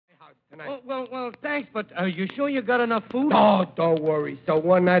tonight. Well, thanks, but are you sure you got enough food? Oh, don't worry. So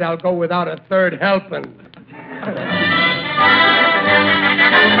one night I'll go without a third helping.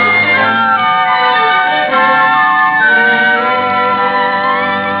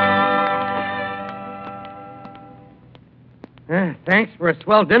 Thanks for a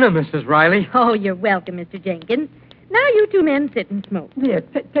swell dinner, Mrs. Riley. Oh, you're welcome, Mr. Jenkins. Now you two men sit and smoke. Yeah,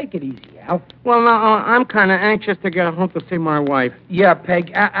 take it easy, Al. Well, now, I'm kind of anxious to get home to see my wife. Yeah,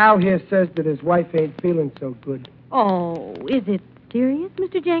 Peg. Al here says that his wife ain't feeling so good. Oh, is it serious,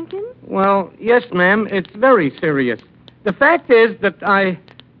 Mr. Jenkins? Well, yes, ma'am. It's very serious. The fact is that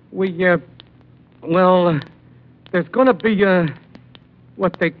there's going to be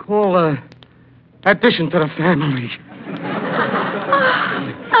what they call addition to the family.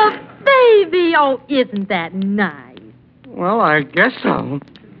 A baby! Oh, isn't that nice? Well, I guess so.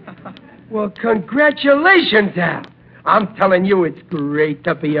 Well, congratulations, Al. I'm telling you, it's great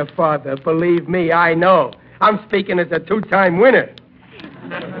to be a father. Believe me, I know. I'm speaking as a two-time winner.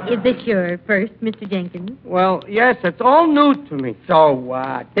 Is this your first, Mr. Jenkins? Well, yes, it's all new to me. So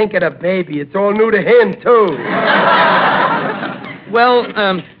what? Think of the baby. It's all new to him, too. Well,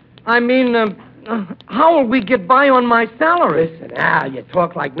 how will we get by on my salary? Listen, Al, you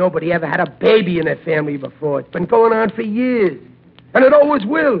talk like nobody ever had a baby in their family before. It's been going on for years. And it always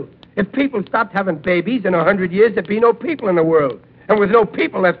will. If people stopped having babies in 100 years, there'd be no people in the world. And with no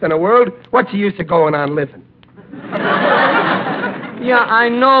people left in the world, what's the use of going on living? Yeah, I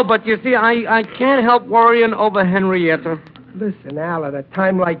know, but you see, I can't help worrying over Henrietta. Listen, Al, at a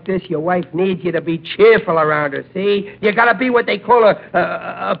time like this, your wife needs you to be cheerful around her, see? You gotta be what they call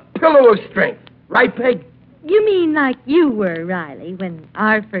a pillow of strength. Right, Peg? You mean like you were, Riley, when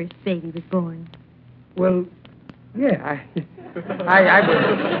our first baby was born? Well, yeah, I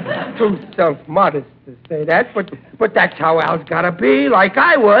was too self-modest to say that, but that's how Al's gotta be, like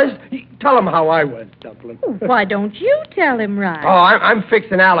I was. Tell him how I was, Dumpling. Why don't you tell him, Riley? Oh, I'm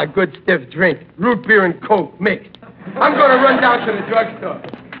fixing Al a good stiff drink. Root beer and Coke mixed. I'm gonna run down to the drugstore.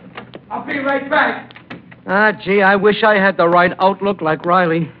 I'll be right back. Gee, I wish I had the right outlook like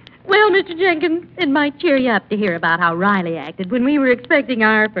Riley. Well, Mr. Jenkins, it might cheer you up to hear about how Riley acted when we were expecting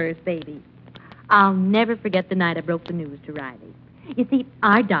our first baby. I'll never forget the night I broke the news to Riley. You see,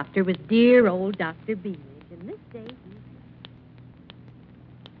 our doctor was dear old Dr. Beamish, and this day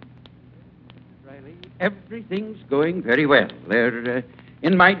Riley, everything's going very well.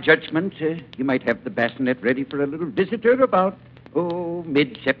 In my judgment, you might have the bassinet ready for a little visitor about,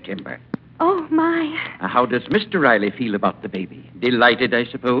 mid-September. Oh, my. How does Mr. Riley feel about the baby? Delighted, I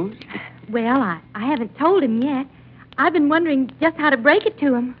suppose? Well, I haven't told him yet. I've been wondering just how to break it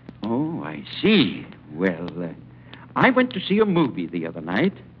to him. Oh, I see. Well, I went to see a movie the other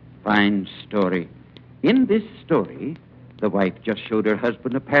night. Fine story. In this story, the wife just showed her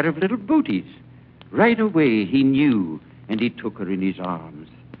husband a pair of little booties. Right away, he knew, and he took her in his arms.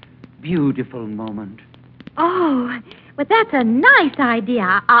 Beautiful moment. Oh, but that's a nice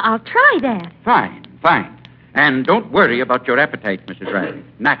idea. I'll try that. Fine. And don't worry about your appetite, Mrs. Riley.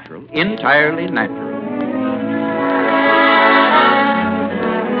 Natural, entirely natural.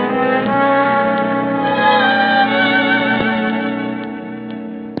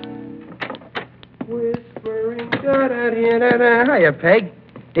 Whispering, da-da-da-da-da. Hiya, Peg.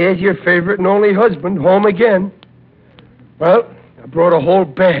 Here's your favorite and only husband, home again. Well, I brought a whole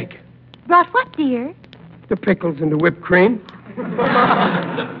bag. Brought what, dear? The pickles and the whipped cream.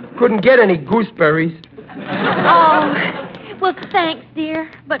 Couldn't get any gooseberries. Oh, well, thanks,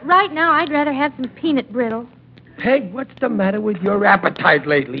 dear. But right now, I'd rather have some peanut brittle. Peg, what's the matter with your appetite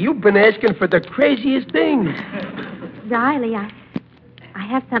lately? You've been asking for the craziest things. Riley, I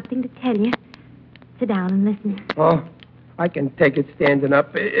have something to tell you. Sit down and listen. Oh, I can take it standing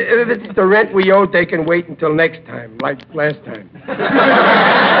up. If it's the rent we owe, they can wait until next time, like last time.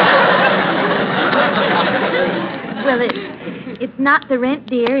 Well, it's not the rent,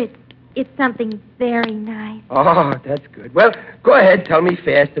 dear. It's something very nice. Oh, that's good. Well, go ahead, tell me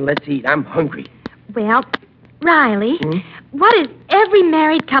fast, and let's eat. I'm hungry. Well, Riley, what does every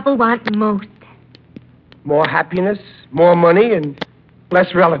married couple want most? More happiness, more money, and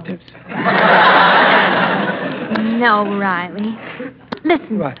less relatives. No, Riley.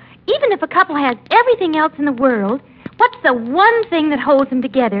 Listen, What? even if a couple has everything else in the world, what's the one thing that holds them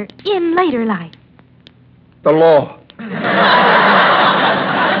together in later life? The law.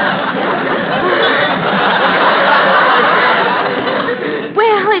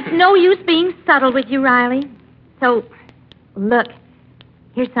 Well, it's no use being subtle with you, Riley. So, look,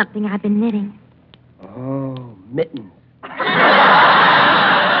 here's something I've been knitting. Oh, mittens.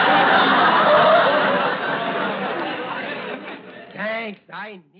 Thanks, I